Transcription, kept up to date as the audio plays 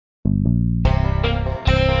Greetings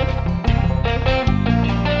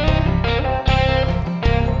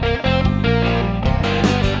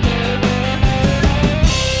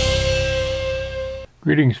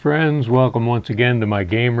friends, welcome once again to my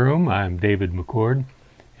game room. I'm David McCord,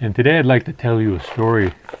 and today I'd like to tell you a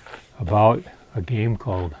story about a game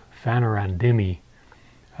called Fanoran-Dimy.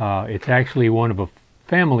 It's actually one of a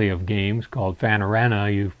family of games called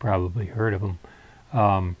Fanarona. You've probably heard of them.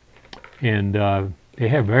 They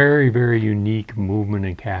have very, very unique movement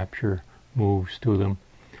and capture moves to them.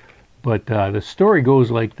 But the story goes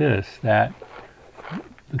like this, that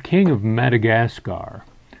the king of Madagascar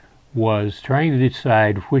was trying to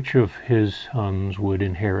decide which of his sons would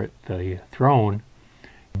inherit the throne.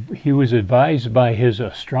 He was advised by his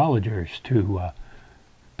astrologers to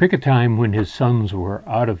pick a time when his sons were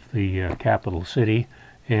out of the capital city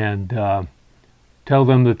and tell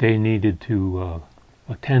them that they needed to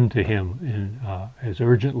attend to him as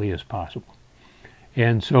urgently as possible.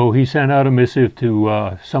 And so he sent out a missive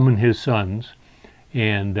to summon his sons,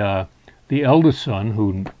 and the eldest son,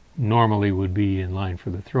 who normally would be in line for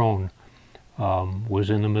the throne, was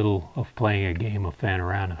in the middle of playing a game of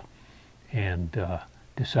Fanarona and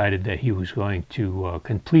decided that he was going to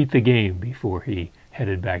complete the game before he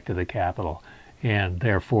headed back to the capital, and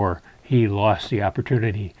therefore he lost the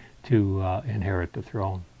opportunity to inherit the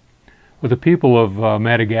throne. Well, the people of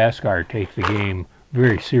Madagascar take the game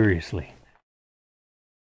very seriously.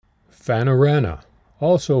 Fanarona,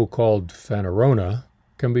 also called Fanarona,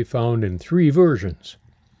 can be found in 3 versions.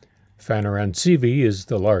 Fanoran-Dimy is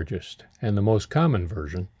the largest and the most common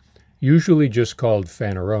version, usually just called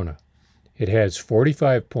Fanarona. It has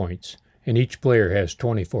 45 points, and each player has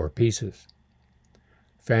 24 pieces.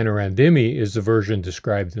 Fanoran-Dimy is the version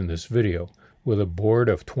described in this video, with a board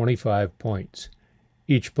of 25 points.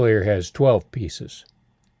 Each player has 12 pieces.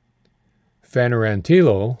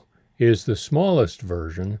 Fanoran-Dimy is the smallest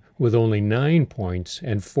version, with only 9 points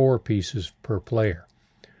and 4 pieces per player.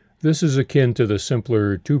 This is akin to the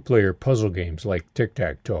simpler 2-player puzzle games like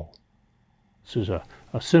tic-tac-toe. This is a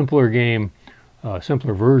simpler game, a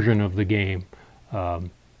simpler version of the game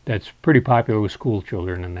that's pretty popular with school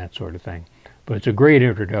children and that sort of thing. But it's a great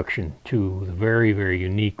introduction to the very, very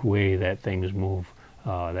unique way that things move,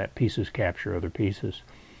 that pieces capture other pieces.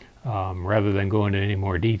 Rather than go into any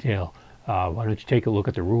more detail, why don't you take a look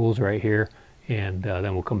at the rules right here, and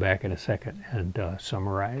then we'll come back in a second and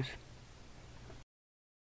summarize.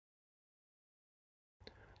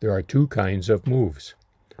 There are 2 kinds of moves.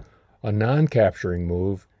 A non-capturing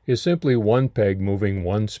move is simply one peg moving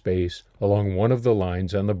one space along one of the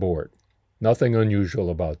lines on the board. Nothing unusual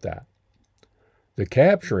about that. The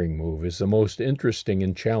capturing move is the most interesting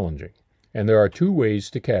and challenging, and there are 2 ways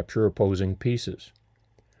to capture opposing pieces.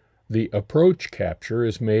 The approach capture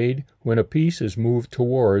is made when a piece is moved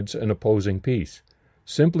towards an opposing piece.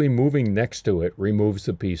 Simply moving next to it removes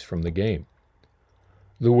the piece from the game.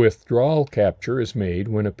 The withdrawal capture is made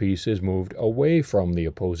when a piece is moved away from the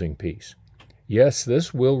opposing piece. Yes,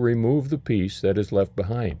 this will remove the piece that is left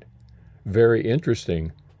behind. Very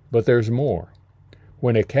interesting, but there's more.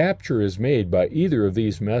 When a capture is made by either of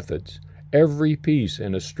these methods, every piece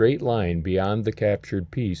in a straight line beyond the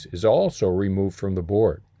captured piece is also removed from the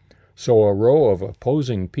board, so a row of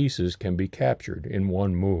opposing pieces can be captured in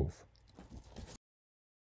one move.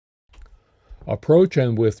 Approach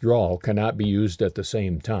and withdrawal cannot be used at the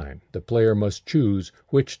same time. The player must choose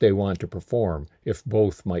which they want to perform, if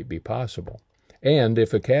both might be possible. And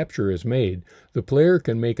if a capture is made, the player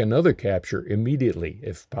can make another capture immediately,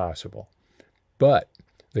 if possible. But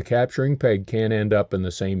the capturing peg can't end up in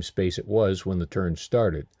the same space it was when the turn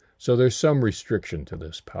started, so there's some restriction to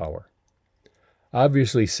this power.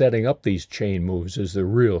 Obviously, setting up these chain moves is the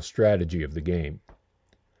real strategy of the game.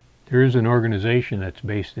 There is an organization that's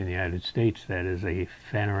based in the United States that is a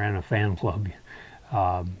Fanarona fan club,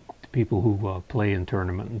 people who play in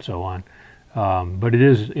tournament and so on. But it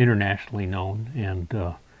is internationally known, and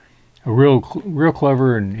a real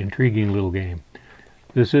clever and intriguing little game.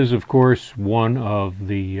 This is, of course, one of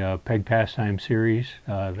the Peg Pastimes series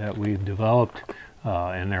that we've developed,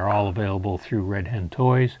 and they're all available through Red Hen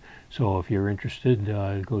Toys. So if you're interested,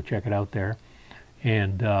 go check it out there.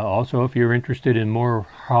 And also, if you're interested in more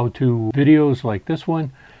how-to videos like this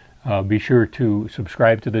one, be sure to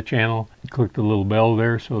subscribe to the channel. Click the little bell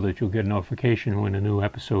there so that you'll get a notification when a new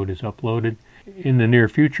episode is uploaded. In the near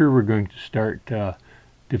future, we're going to start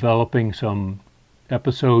developing some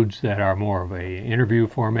episodes that are more of an interview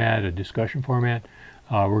format, a discussion format.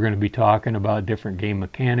 We're going to be talking about different game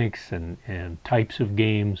mechanics and types of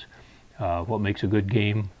games, what makes a good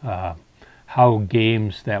game, how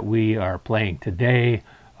games that we are playing today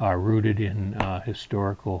are rooted in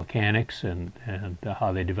historical mechanics and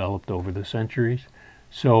how they developed over the centuries.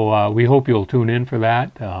 So we hope you'll tune in for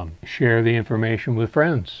that. Share the information with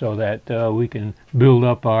friends so that we can build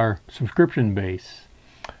up our subscription base.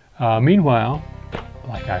 Meanwhile,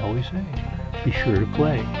 like I always say, be sure to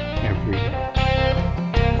play every day.